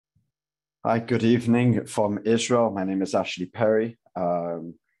Hi, good evening from Israel. My name is Ashley Perry.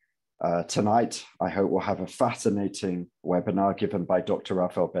 Tonight, I hope we'll have a fascinating webinar given by Dr.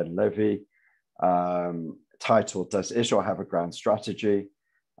 Raphael Ben-Levi, titled, Does Israel Have a Grand Strategy?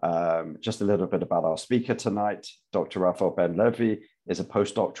 Just a little bit about our speaker tonight. Dr. Raphael Ben-Levi is a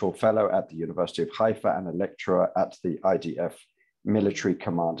postdoctoral fellow at the University of Haifa and a lecturer at the IDF Military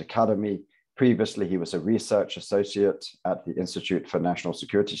Command Academy. Previously, he was a research associate at the Institute for National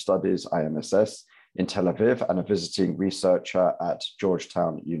Security Studies, INSS, in Tel Aviv, and a visiting researcher at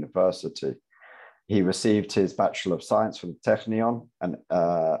Georgetown University. He received his Bachelor of Science from the Technion, and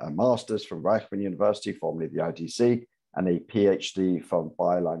a master's from Reichman University, formerly the IDC, and a PhD from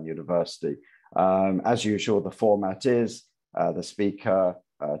Bar-Ilan University. As usual, the format is the speaker,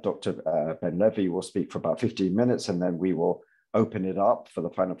 Dr. Ben-Levi, will speak for about 15 minutes, and then we will open it up for the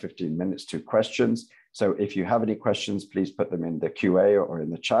final 15 minutes to questions. So if you have any questions, please put them in the QA or in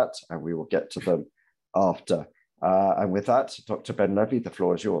the chat, and we will get to them after. And with that, Dr. Ben-Levi, the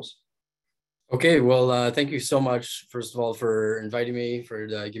floor is yours. Okay, well, thank you so much, first of all, for inviting me, for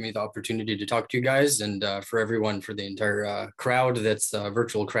giving me the opportunity to talk to you guys, and for everyone, for the entire crowd that's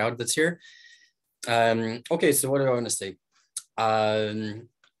virtual crowd that's here. Okay, so what do I want to say?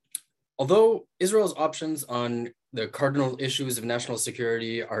 Although Israel's options on the cardinal issues of national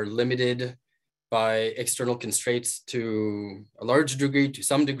security are limited by external constraints to a large degree, to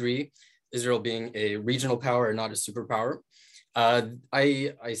some degree, Israel being a regional power and not a superpower,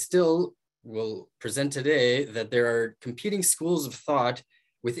 I still will present today that there are competing schools of thought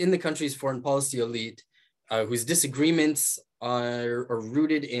within the country's foreign policy elite whose disagreements are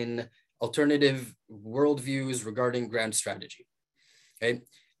rooted in alternative worldviews regarding grand strategy. Okay.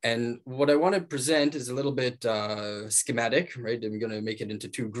 And what I want to present is a little bit schematic, right? I'm going to make it into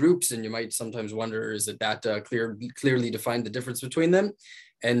two groups, and you might sometimes wonder, is it that clearly defined the difference between them?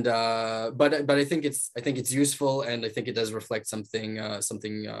 And but I think it's useful, and I think it does reflect something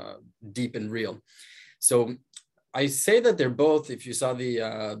deep and real. So I say that they're both. If you saw the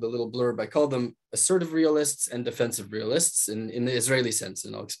little blurb, I call them assertive realists and defensive realists in the Israeli sense,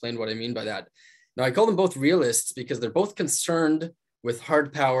 and I'll explain what I mean by that. Now I call them both realists because they're both concerned with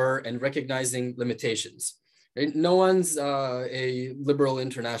hard power and recognizing limitations. Right? No one's a liberal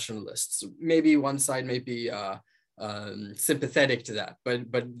internationalist. So maybe one side may be sympathetic to that,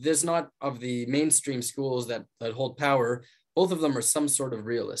 but there's not of the mainstream schools that hold power. Both of them are some sort of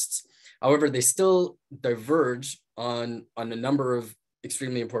realists. However, they still diverge on a number of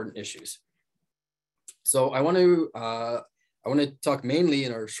extremely important issues. So I want to talk mainly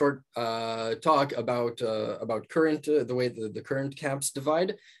in our short talk about current the way the current camps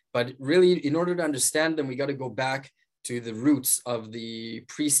divide. But really, in order to understand them, we got to go back to the roots of the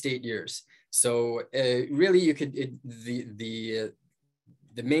pre-state years. So really, you could the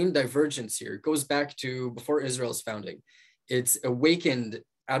main divergence here goes back to before Israel's founding. It's awakened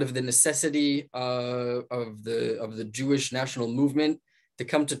out of the necessity of the Jewish national movement to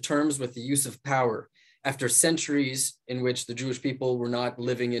come to terms with the use of power after centuries in which the Jewish people were not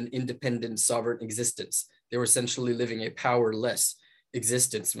living an independent sovereign existence. They were essentially living a powerless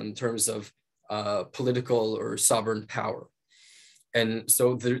existence in terms of political or sovereign power. And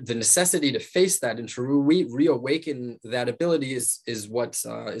so the necessity to face that and to reawaken that ability is what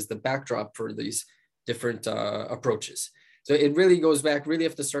is the backdrop for these different approaches. So it really goes back, really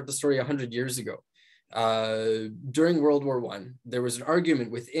have to start the story 100 years ago. During World War I, there was an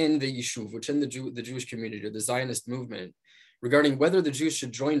argument within the Yishuv, within the Jewish community, or the Zionist movement, regarding whether the Jews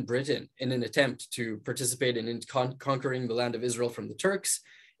should join Britain in an attempt to participate in conquering the land of Israel from the Turks,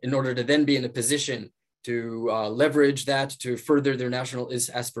 in order to then be in a position to leverage that to further their national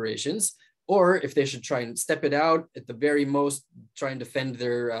aspirations, or if they should try and step it out, at the very most, try and defend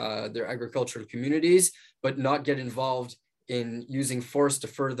their agricultural communities, but not get involved in using force to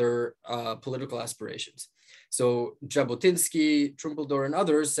further political aspirations. So Jabotinsky, Trumpeldor, and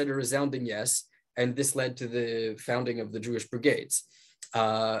others said a resounding yes, and this led to the founding of the Jewish brigades.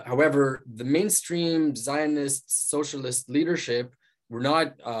 However, the mainstream Zionist socialist leadership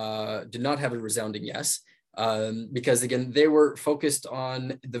did not have a resounding yes, because again, they were focused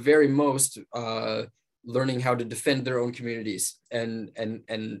on the very most learning how to defend their own communities and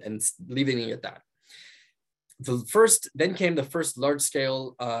leaving it at that. Then came the first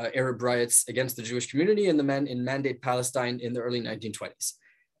large-scale Arab riots against the Jewish community in Mandate Palestine in the early 1920s.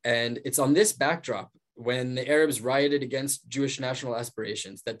 And it's on this backdrop, when the Arabs rioted against Jewish national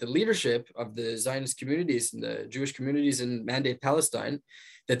aspirations, that the leadership of the Zionist communities and the Jewish communities in Mandate Palestine,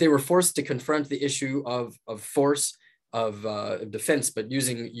 that they were forced to confront the issue of force, of defense, but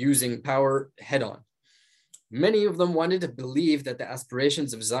using power head on. many of them wanted to believe that the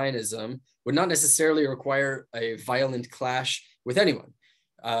aspirations of Zionism would not necessarily require a violent clash with anyone.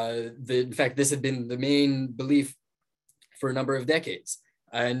 In fact, this had been the main belief for a number of decades.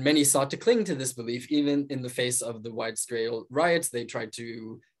 And many sought to cling to this belief, even in the face of the widespread riots. They tried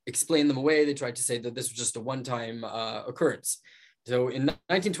to explain them away. They tried to say that this was just a one-time occurrence. So in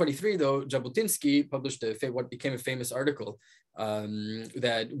 1923, though, Jabotinsky published what became a famous article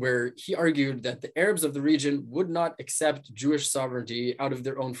where he argued that the Arabs of the region would not accept Jewish sovereignty out of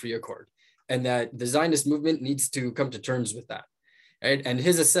their own free accord, and that the Zionist movement needs to come to terms with that. Right? And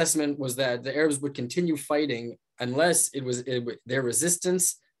his assessment was that the Arabs would continue fighting unless their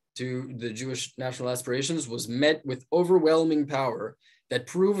resistance to the Jewish national aspirations was met with overwhelming power that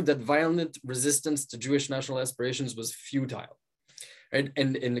proved that violent resistance to Jewish national aspirations was futile. Right?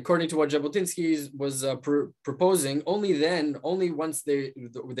 And according to what Jabotinsky was proposing, only once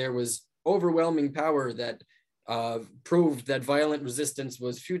there was overwhelming power that proved that violent resistance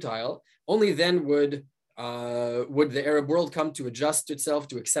was futile, only then would the Arab world come to adjust itself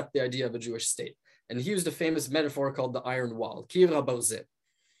to accept the idea of a Jewish state. And he used a famous metaphor called the Iron Wall, Kir HaBarzel.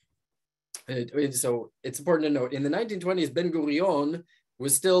 So it's important to note, in the 1920s, Ben-Gurion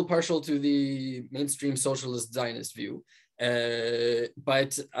was still partial to the mainstream socialist Zionist view.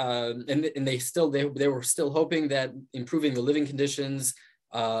 But they were still hoping that improving the living conditions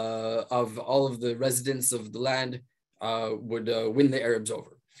of all of the residents of the land would win the Arabs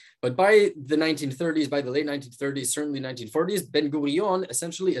over. But by the 1930s, by the late 1930s, certainly 1940s, Ben-Gurion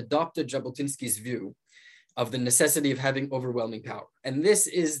essentially adopted Jabotinsky's view of the necessity of having overwhelming power. And this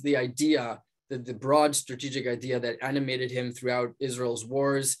is the idea, the broad strategic idea that animated him throughout Israel's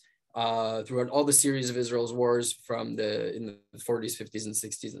wars, throughout all the series of Israel's wars in the 40s, 50s, and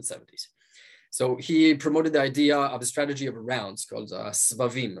 60s, and 70s. So he promoted the idea of a strategy of rounds called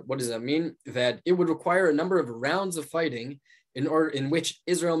Svavim. What does that mean? That it would require a number of rounds of fighting in which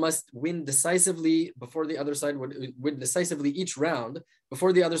Israel must win decisively before the other side would win decisively each round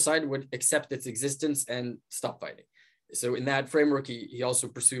before the other side would accept its existence and stop fighting. So in that framework, he also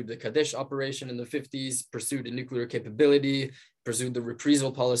pursued the Kadesh operation in the 50s, pursued a nuclear capability, pursued the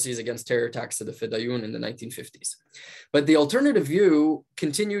reprisal policies against terror attacks to the Fedayeen in the 1950s. But the alternative view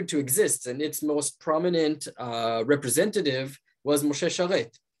continued to exist, and its most prominent representative was Moshe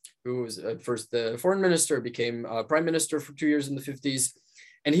Sharet, who was first the foreign minister, became prime minister for 2 years in the 50s.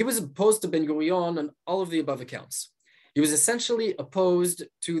 And he was opposed to Ben-Gurion on all of the above accounts. He was essentially opposed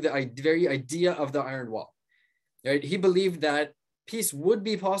to the very idea of the Iron Wall. Right? He believed that peace would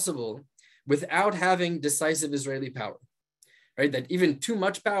be possible without having decisive Israeli power. Right? That even too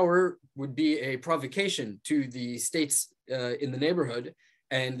much power would be a provocation to the states in the neighborhood,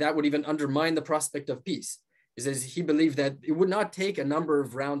 and that would even undermine the prospect of peace. He says he believed that it would not take a number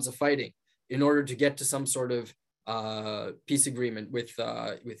of rounds of fighting in order to get to some sort of peace agreement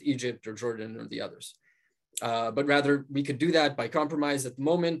with Egypt or Jordan or the others. But rather, we could do that by compromise at the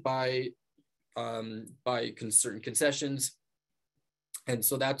moment, by certain concessions. And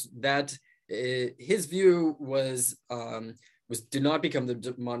so his view did not become the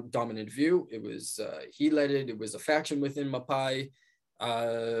dominant view. It was, he led it. It was a faction within Mapai.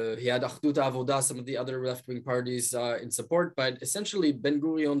 He had Achdut Avoda, some of the other left-wing parties in support, but essentially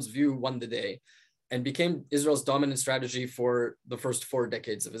Ben-Gurion's view won the day and became Israel's dominant strategy for the first 4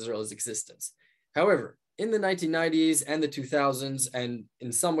 decades of Israel's existence. However, in the 1990s and the 2000s, and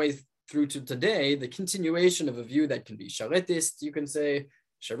in some ways through to today, the continuation of a view that can be Sharetist, you can say,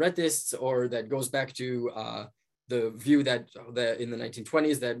 Sharetists, or that goes back to the view that in the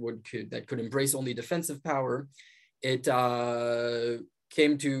 1920s that could embrace only defensive power. It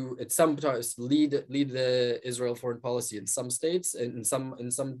came to at some times lead the Israel foreign policy in some states and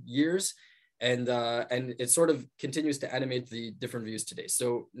in some years, and it sort of continues to animate the different views today.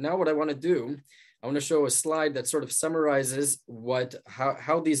 So now what I want to do, I want to show a slide that sort of summarizes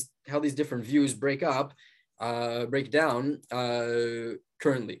how these different views break down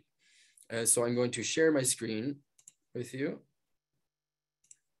currently. So I'm going to share my screen with you.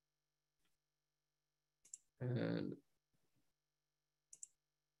 And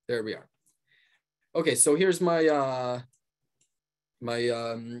there we are. Okay, so here's my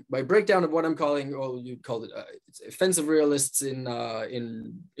my breakdown of what I'm calling, well, you called it it's offensive realists in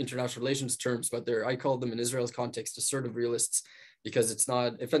international relations terms, but I call them in Israel's context assertive realists, because it's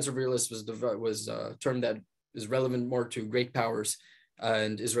not, offensive realist was a term that is relevant more to great powers,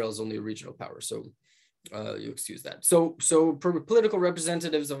 and Israel is only a regional power. So you excuse that. So political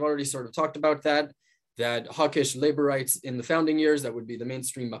representatives have already sort of talked about that hawkish labor rights in the founding years, that would be the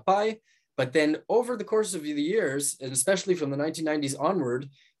mainstream Mapai. But then over the course of the years, and especially from the 1990s onward,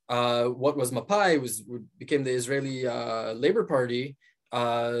 what was Mapai became the Israeli Labor Party,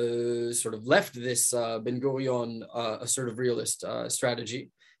 sort of left this Ben-Gurion assertive realist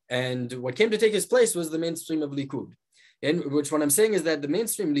strategy. And what came to take his place was the mainstream of Likud. In which what I'm saying is that the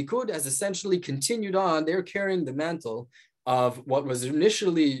mainstream Likud has essentially continued on. They're carrying the mantle of what was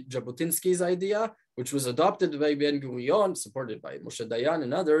initially Jabotinsky's idea, which was adopted by Ben-Gurion, supported by Moshe Dayan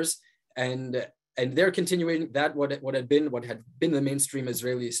and others. And they're continuing that what had been the mainstream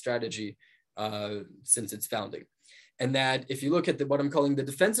Israeli strategy since its founding. And that if you look at what I'm calling the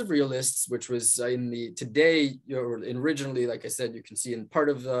defensive realists, which was today, or originally, like I said, you can see in part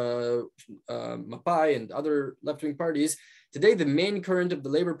of Mapai and other left-wing parties, today the main current of the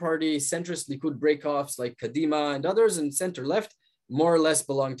Labor Party, centrist Likud breakoffs like Kadima and others and center-left, more or less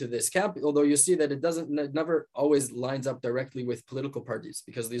belong to this camp, although you see that it never always lines up directly with political parties,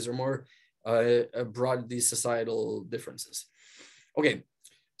 because these are more broadly societal differences. Okay.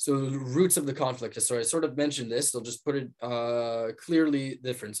 So the roots of the conflict, so I sort of mentioned this, I'll just put it clearly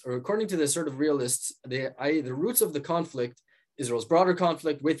different. Or according to the sort of realists, the roots of the conflict, Israel's broader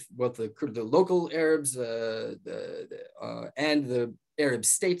conflict with both the local Arabs and the Arab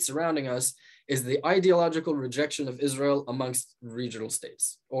states surrounding us, is the ideological rejection of Israel amongst regional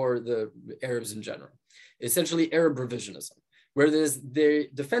states, or the Arabs in general. Essentially Arab revisionism, where the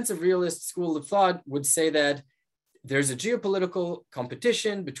defensive realist school of thought would say that there's a geopolitical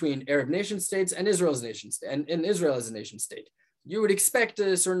competition between Arab nation states and Israel's nation state, and Israel as a nation state. You would expect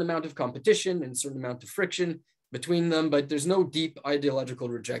a certain amount of competition and a certain amount of friction between them, but there's no deep ideological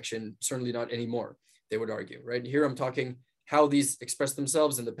rejection, certainly not anymore, they would argue, right? Here I'm talking how these express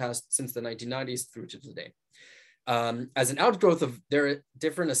themselves in the past, since the 1990s through to today. As an outgrowth of their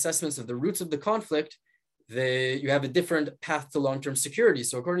different assessments of the roots of the conflict, you have a different path to long-term security.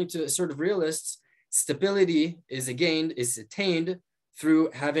 So according to assertive realists, stability is attained through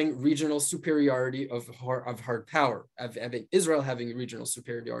having regional superiority of hard power, of having Israel having regional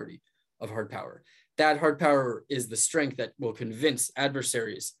superiority of hard power. That hard power is the strength that will convince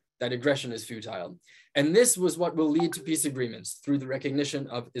adversaries that aggression is futile. And this was what will lead to peace agreements, through the recognition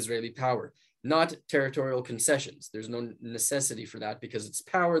of Israeli power, not territorial concessions. There's no necessity for that, because it's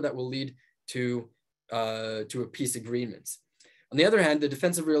power that will lead to a peace agreements. On the other hand, the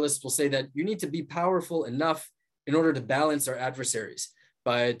defensive realists will say that you need to be powerful enough in order to balance our adversaries.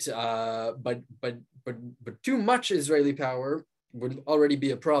 But too much Israeli power would already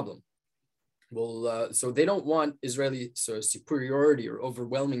be a problem. Well, so they don't want Israeli superiority or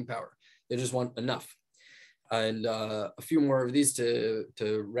overwhelming power. They just want enough. And a few more of these to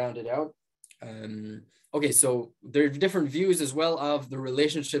round it out. Okay, so there are different views as well of the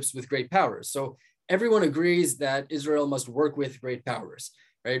relationships with great powers. So everyone agrees that Israel must work with great powers,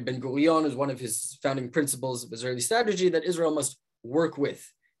 right? Ben-Gurion is one of his founding principles of Israeli strategy, that Israel must work with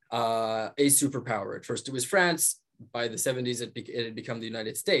a superpower. At first it was France. By the 70s, it had become the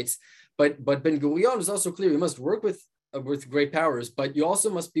United States. But Ben-Gurion is also clear, you must work with great powers, but you also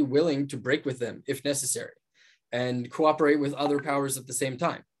must be willing to break with them if necessary, and cooperate with other powers at the same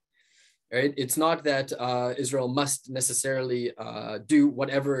time. Right? It's not that Israel must necessarily do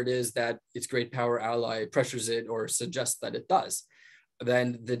whatever it is that its great power ally pressures it or suggests that it does.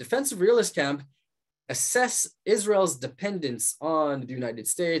 Then the defensive realist camp assess Israel's dependence on the United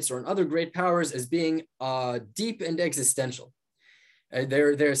States or on other great powers as being deep and existential.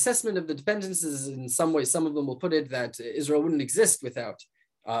 Their assessment of the dependence is, in some ways, some of them will put it that Israel wouldn't exist without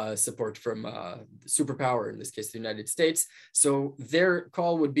support from the superpower, in this case, the United States. So their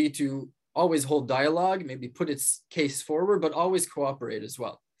call would be to always hold dialogue, maybe put its case forward, but always cooperate as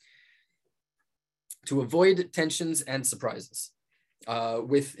well, to avoid tensions and surprises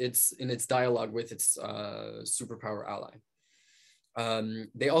in its dialogue with its superpower ally.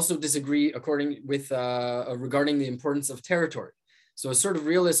 They also disagree regarding the importance of territory. So assertive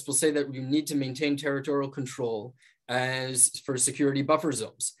realists will say that you need to maintain territorial control for security buffer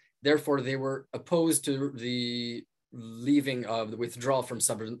zones. Therefore, they were opposed to the leaving of the withdrawal from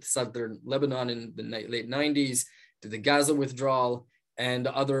southern Lebanon in the late 90s, to the Gaza withdrawal and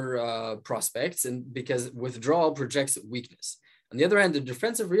other prospects, and because withdrawal projects weakness. On the other hand, the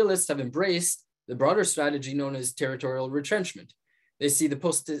defensive realists have embraced the broader strategy known as territorial retrenchment. They see the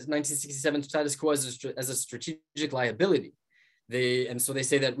post-1967 status quo as a strategic liability. So they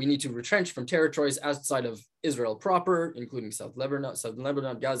say that we need to retrench from territories outside of Israel proper, including southern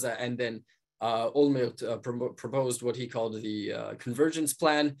Lebanon, Gaza, and then Olmert proposed what he called the convergence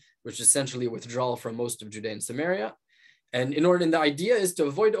plan, which is essentially a withdrawal from most of Judea and Samaria. And the idea is to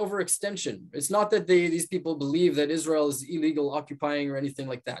avoid overextension. It's not that these people believe that Israel is illegal occupying or anything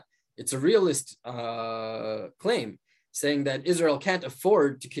like that. It's a realist claim saying that Israel can't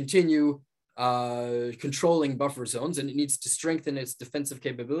afford to continue controlling buffer zones, and it needs to strengthen its defensive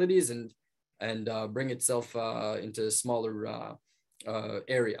capabilities and bring itself into a smaller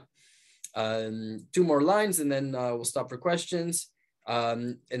area. Two more lines, and then we'll stop for questions.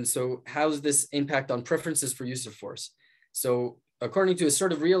 And so how does this impact on preferences for use of force? So according to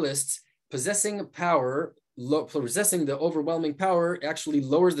assertive realists, possessing power, possessing the overwhelming power actually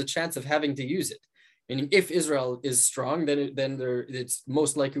lowers the chance of having to use it. Meaning if Israel is strong, then it's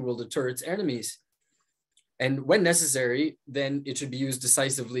most likely will deter its enemies. And when necessary, then it should be used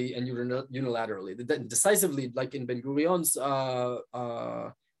decisively and unilaterally. Decisively, like in Ben-Gurion's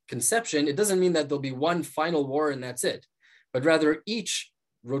conception, it doesn't mean that there'll be one final war and that's it, but rather each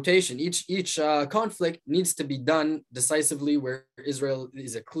rotation, each conflict needs to be done decisively where Israel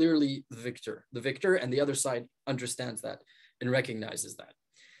is clearly the victor, and the other side understands that and recognizes that.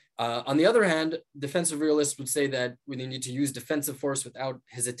 On the other hand, defensive realists would say that when they need to use defensive force without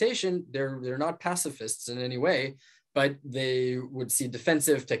hesitation, they're not pacifists in any way, but they would see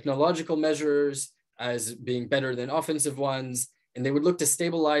defensive technological measures as being better than offensive ones, and they would look to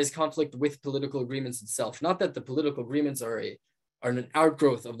stabilize conflict with political agreements itself. Not that the political agreements are an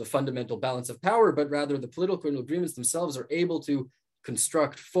outgrowth of the fundamental balance of power, but rather the political agreements themselves are able to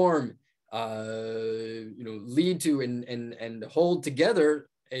construct, form, lead to and hold together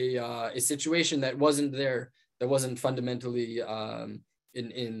a situation that wasn't there, that wasn't fundamentally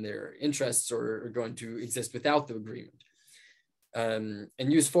in their interests or going to exist without the agreement. And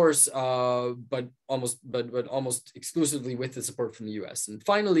use force, but almost exclusively with the support from the US. And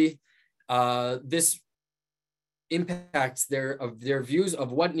finally, this impacts their views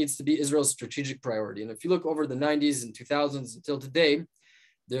of what needs to be Israel's strategic priority. And if you look over the 90s and 2000s until today,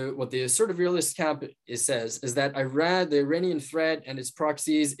 what the assertive realist camp says is that Iran, the Iranian threat and its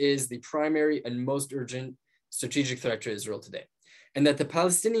proxies is the primary and most urgent strategic threat to Israel today. And that the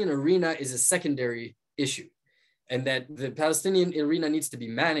Palestinian arena is a secondary issue. And that the Palestinian arena needs to be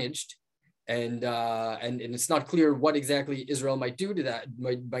managed. And it's not clear what exactly Israel might do to that,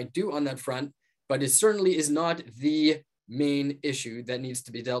 might do on that front, but it certainly is not the main issue that needs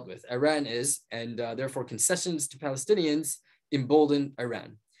to be dealt with. Iran is, and therefore concessions to Palestinians embolden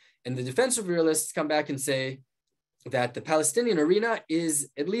Iran. And the defensive realists come back and say that the Palestinian arena is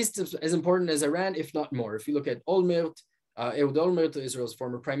at least as important as Iran, if not more. If you look at Olmert, Ehud Olmert, Israel's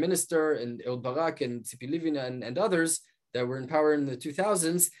former prime minister, and Ehud Barak and Tzipi Livni and others that were in power in the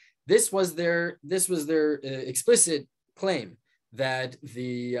 2000s, this was their explicit claim that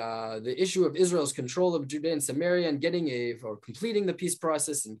the issue of Israel's control of Judea and Samaria and completing the peace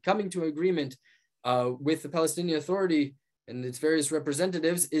process and coming to an agreement with the Palestinian Authority and its various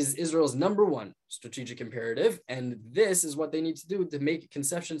representatives is Israel's #1 strategic imperative. And this is what they need to do to make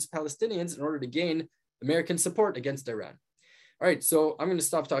concessions to Palestinians in order to gain American support against Iran. All right, so I'm going to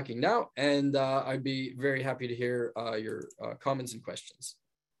stop talking now, and I'd be very happy to hear your comments and questions.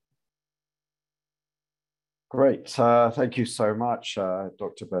 Great. Thank you so much,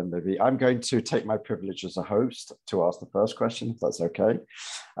 Dr. Ben-Levi. I'm going to take my privilege as a host to ask the first question, if that's okay.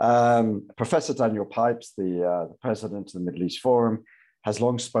 Professor Daniel Pipes, the president of the Middle East Forum, has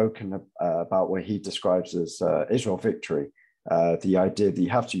long spoken about what he describes as Israel victory, the idea that you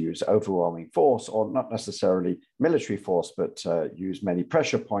have to use overwhelming force, or not necessarily military force, but use many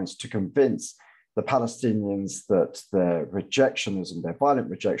pressure points to convince the Palestinians that their rejectionism, their violent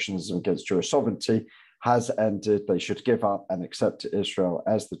rejectionism against Jewish sovereignty has ended. They should give up and accept Israel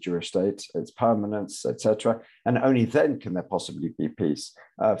as the Jewish state, its permanence, etc. And only then can there possibly be peace.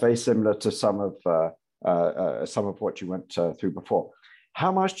 Very similar to some of what you went through before.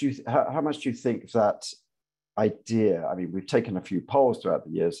 How much do you think that idea? I mean, we've taken a few polls throughout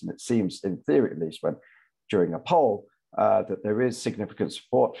the years, and it seems, in theory at least, during a poll, that there is significant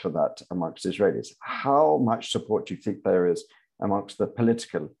support for that amongst Israelis. How much support do you think there is amongst the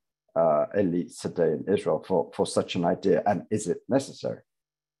political elites today in Israel for such an idea, and is it necessary?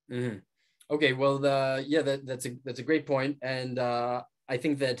 Mm-hmm. Okay, well, that's a great point, and I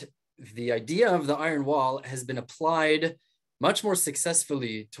think that the idea of the Iron Wall has been applied much more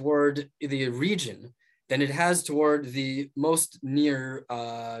successfully toward the region than it has toward the most near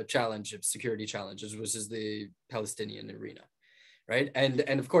security challenges, which is the Palestinian arena, right?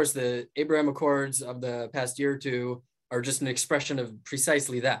 And of course, the Abraham Accords of the past year or two are just an expression of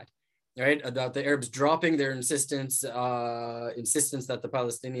precisely that. Right, about the Arabs dropping their insistence that the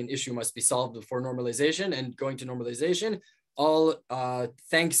Palestinian issue must be solved before normalization and going to normalization, all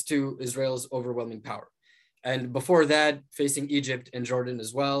thanks to Israel's overwhelming power. And before that, facing Egypt and Jordan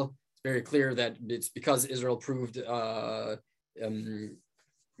as well, it's very clear that it's because Israel proved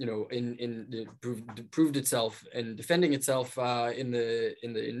proved itself and defending itself in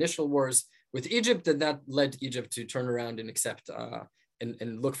the initial wars with Egypt, and that led Egypt to turn around and accept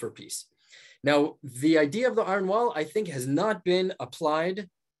and look for peace. Now, the idea of the Iron Wall, I think, has not been applied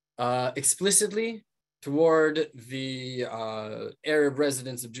explicitly toward the Arab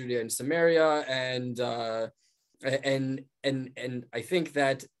residents of Judea and Samaria, and I think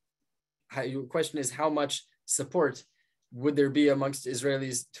that your question is how much support would there be amongst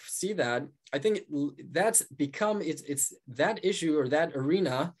Israelis to see that? I think that's become it's that issue or that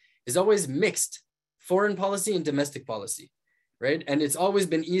arena is always mixed foreign policy and domestic policy, right? And it's always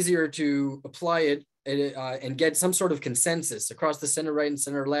been easier to apply it and get some sort of consensus across the center right and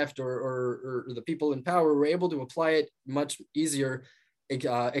center left, or the people in power were able to apply it much easier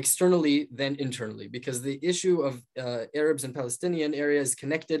externally than internally, because the issue of Arabs and Palestinian areas is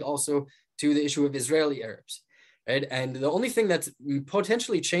connected also to the issue of Israeli Arabs, right? And the only thing that's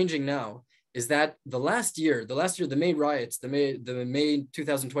potentially changing now is that the May riots, the May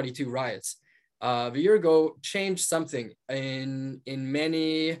 2022 riots, a year ago changed something in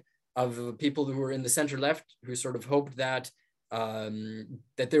many of the people who were in the center left, who sort of hoped that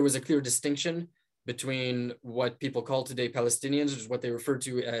that there was a clear distinction between what people call today Palestinians, which is what they refer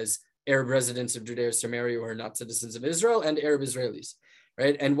to as Arab residents of Judea or Samaria who are not citizens of Israel, and Arab Israelis,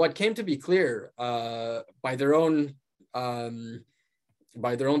 right? And what came to be clear by their own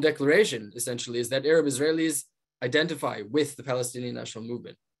declaration, essentially, is that Arab Israelis identify with the Palestinian national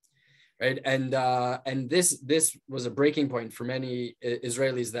movement, right? And this was a breaking point for many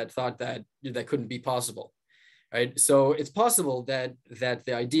Israelis that thought that couldn't be possible, right? So it's possible that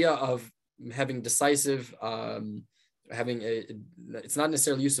the idea of having decisive, it's not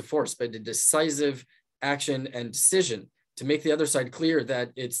necessarily use of force, but a decisive action and decision to make the other side clear that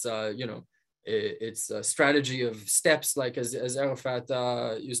it's it's a strategy of steps, like as Arafat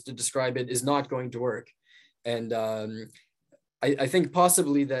used to describe it, is not going to work. And I think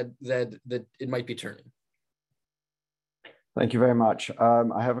possibly that it might be turning. Thank you very much.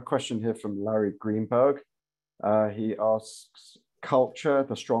 I have a question here from Larry Greenberg. He asks, culture,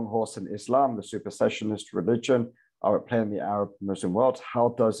 the strong horse in Islam, the supersessionist religion are at play in the Arab Muslim world.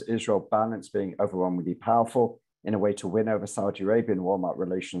 How does Israel balance being overwhelmingly powerful in a way to win over Saudi Arabia and warm up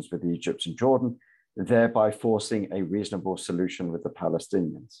relations with Egypt and Jordan, thereby forcing a reasonable solution with the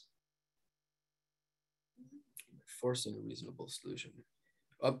Palestinians? Forcing a reasonable solution.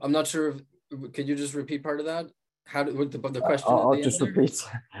 I'm not sure. Could you just repeat part of that? How did the question? I'll just repeat. So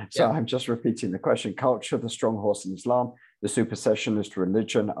yeah. I'm just repeating the question. Culture, the strong horse in Islam, the supersessionist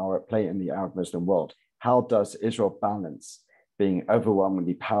religion are at play in the Arab Muslim world. How does Israel balance being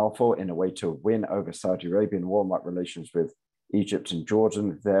overwhelmingly powerful in a way to win over Saudi Arabia and warm up relations with Egypt and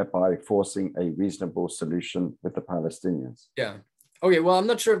Jordan, thereby forcing a reasonable solution with the Palestinians? Yeah. Okay, well, I'm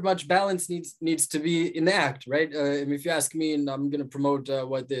not sure if much balance needs to be in the act, right? If you ask me, and I'm going to promote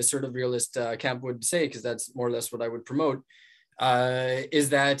what the assertive realist camp would say, because that's more or less what I would promote, is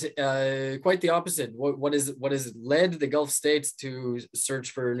that quite the opposite. What has led the Gulf states to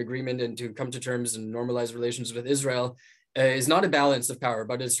search for an agreement and to come to terms and normalize relations with Israel is not a balance of power,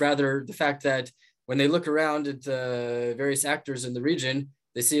 but it's rather the fact that when they look around at various actors in the region,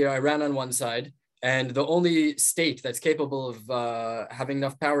 they see Iran on one side, and the only state that's capable of having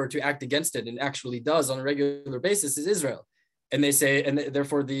enough power to act against it, and actually does on a regular basis, is Israel. And they say, and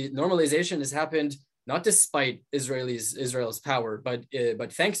therefore the normalization has happened not despite Israel's power, but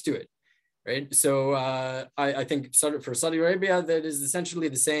thanks to it, right? So I think for Saudi Arabia, that is essentially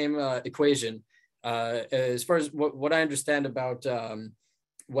the same equation. As far as what I understand about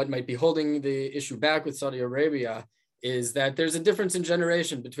what might be holding the issue back with Saudi Arabia, is that there's a difference in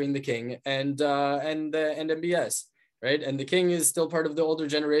generation between the king and MBS, right? And the king is still part of the older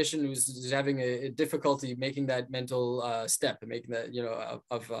generation who's having a difficulty making that mental step and making that,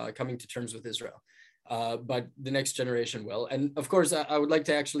 of coming to terms with Israel. But the next generation will. And of course, I would like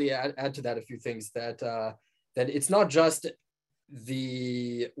to actually add to that a few things, that it's not just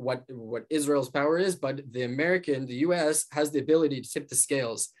what Israel's power is, but the US has the ability to tip the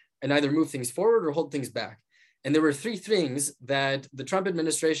scales and either move things forward or hold things back. And there were three things that the Trump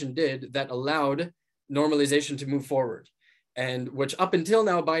administration did that allowed normalization to move forward, and which up until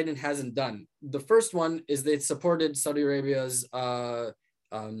now Biden hasn't done. The first one is they supported Saudi Arabia's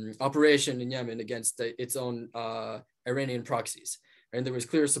operation in Yemen against its own Iranian proxies, and there was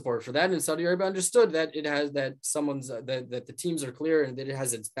clear support for that. And Saudi Arabia understood that it has that the teams are clear and that it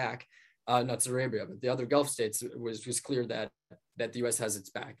has its back. Not Saudi Arabia, but the other Gulf states was clear that the U.S. has its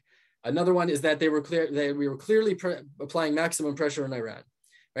back. Another one is that we were clearly applying maximum pressure on Iran,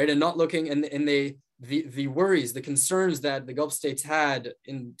 right? And not looking, and the worries, the concerns that the Gulf states had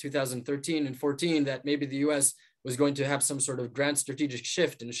in 2013 and 14 that maybe the U.S. was going to have some sort of grand strategic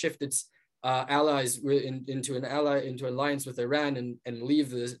shift and shift its allies into an alliance with Iran and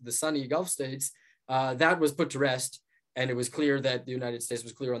leave the sunny Gulf states, that was put to rest, and it was clear that the United States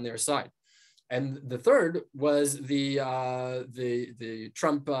was clear on their side. And the third was the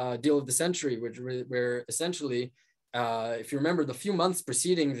Trump deal of the century, where essentially, if you remember, the few months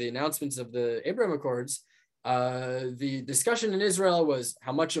preceding the announcements of the Abraham Accords, the discussion in Israel was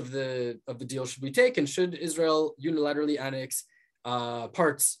how much of the deal should we take, and should Israel unilaterally annex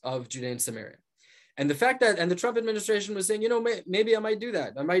parts of Judea and Samaria. And the fact that, and the Trump administration was saying, maybe I might do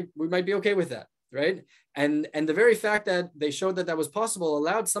that. We might be okay with that, right? And the very fact that they showed that was possible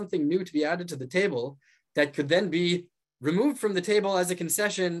allowed something new to be added to the table that could then be removed from the table as a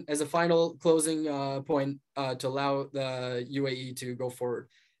concession, as a final closing point to allow the UAE to go forward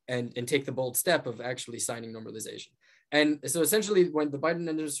and take the bold step of actually signing normalization. And so essentially, when the Biden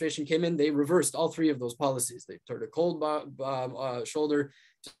administration came in, they reversed all three of those policies. They turned a cold shoulder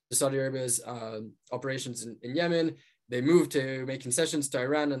to Saudi Arabia's operations in Yemen. They moved to make concessions to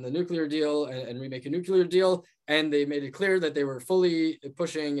Iran on the nuclear deal and remake a nuclear deal. And they made it clear that they were fully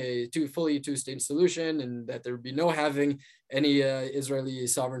pushing a two-state solution, and that there would be no having any Israeli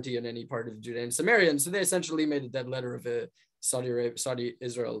sovereignty in any part of Judea and Samaria. And so they essentially made a dead letter of a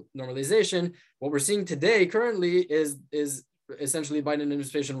Saudi-Israel normalization. What we're seeing today currently is essentially Biden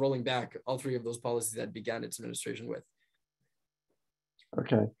administration rolling back all three of those policies that began its administration with.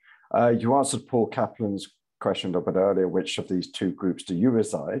 Okay. You answered Paul Kaplan's question a little bit earlier, which of these two groups do you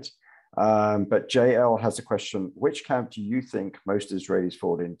reside? But JL has a question: which camp do you think most Israelis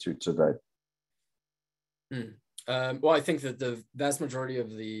fall into today? Well, I think that the vast majority of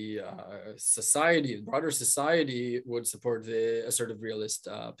the broader society would support the assertive realist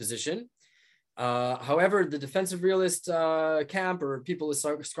position. However, the defensive realist camp, or people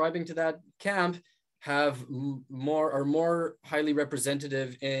ascribing to that camp, are more highly represented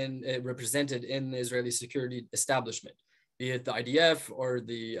in the Israeli security establishment, be it the IDF or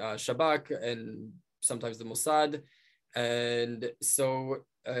the Shabak, and sometimes the Mossad. And so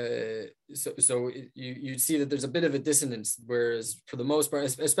you see that there's a bit of a dissonance, whereas for the most part,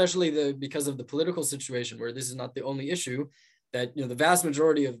 especially because of the political situation, where this is not the only issue, that the vast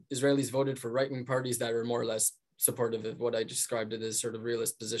majority of Israelis voted for right-wing parties that are more or less supportive of what I described it as sort of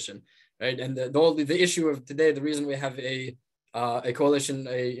realist position, right? And the issue of today, the reason we have a coalition,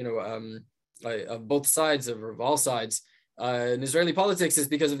 of both sides, of all sides in Israeli politics, is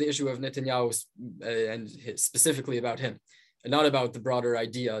because of the issue of Netanyahu, and specifically about him, and not about the broader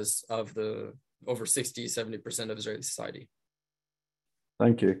ideas of the over 60-70% of Israeli society.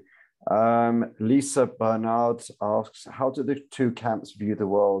 Thank you. Lisa Bernard asks, how do the two camps view the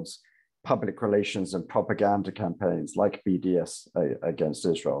world's public relations and propaganda campaigns like BDS against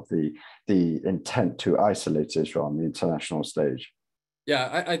Israel, the intent to isolate Israel on the international stage?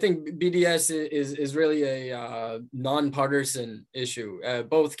 Yeah, I think BDS is really a non-partisan issue.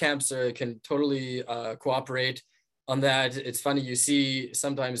 Both camps can totally cooperate on that. It's funny, you see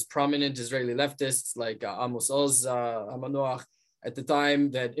sometimes prominent Israeli leftists like Amos Oz Hamanoach at the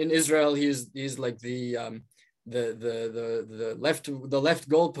time, that in Israel he's like the left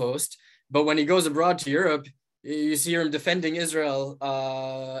goalpost, but when he goes abroad to Europe, you see him defending Israel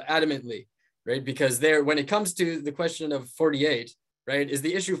adamantly, right? Because when it comes to the question of 48, right, is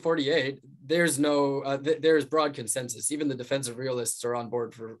the issue 48, there's there's broad consensus. Even the defensive realists are on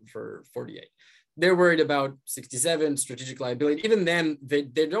board for 48. They're worried about 67, strategic liability. Even then, they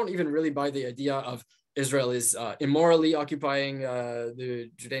don't even really buy the idea of Israel is immorally occupying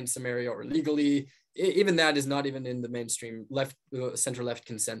the Judea and Samaria, or legally. Even that is not even in the mainstream center-left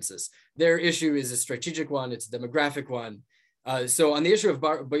consensus. Their issue is a strategic one, it's a demographic one. So on the issue of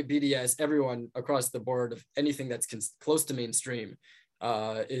BDS, everyone across the board of anything that's close to mainstream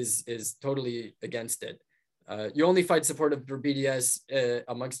is totally against it. You only find support for BDS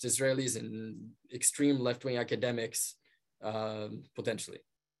amongst Israelis and extreme left-wing academics, potentially.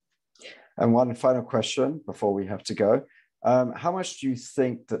 And one final question before we have to go. How much do you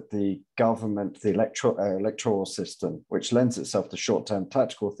think that the government, the electoral system, which lends itself to short-term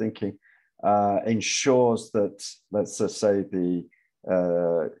tactical thinking, ensures that, let's just say, the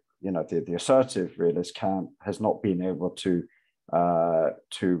assertive realist camp has not been able to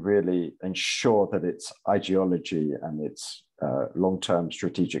really ensure that its ideology and its long-term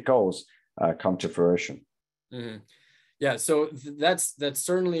strategic goals come to fruition? Mm-hmm. Yeah, so that's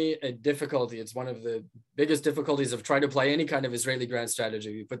certainly a difficulty. It's one of the biggest difficulties of trying to apply any kind of Israeli grand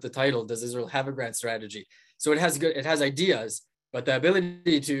strategy. We put the title, does Israel have a grand strategy? So it has ideas, But the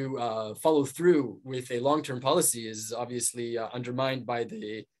ability to follow through with a long-term policy is obviously undermined by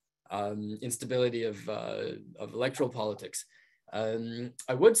the instability of electoral politics.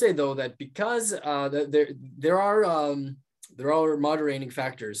 I would say though that because there are moderating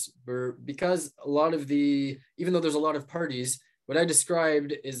factors, because a lot of even though there's a lot of parties, what I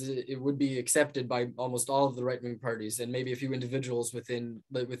described is it would be accepted by almost all of the right-wing parties and maybe a few individuals within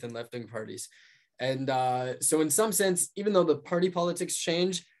left-wing parties. And so in some sense, even though the party politics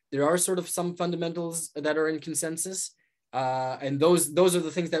change, there are sort of some fundamentals that are in consensus. And those are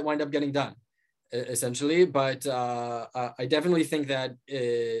the things that wind up getting done, essentially. But I definitely think that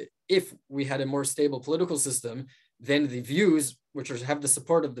if we had a more stable political system, then the views, which have the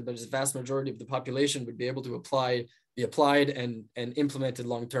support of the vast majority of the population, would be able to be applied and implemented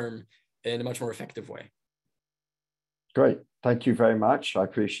long-term in a much more effective way. Great. Thank you very much. I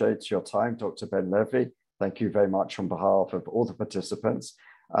appreciate your time, Dr. Ben Levy. Thank you very much on behalf of all the participants.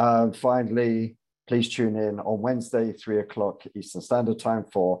 Finally, please tune in on Wednesday, 3 o'clock Eastern Standard Time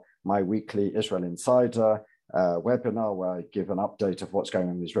for my weekly Israel Insider webinar, where I give an update of what's going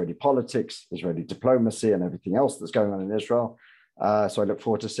on in Israeli politics, Israeli diplomacy, and everything else that's going on in Israel. So I look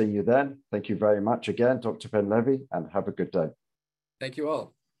forward to seeing you then. Thank you very much again, Dr. Ben Levy, and have a good day. Thank you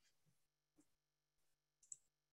all.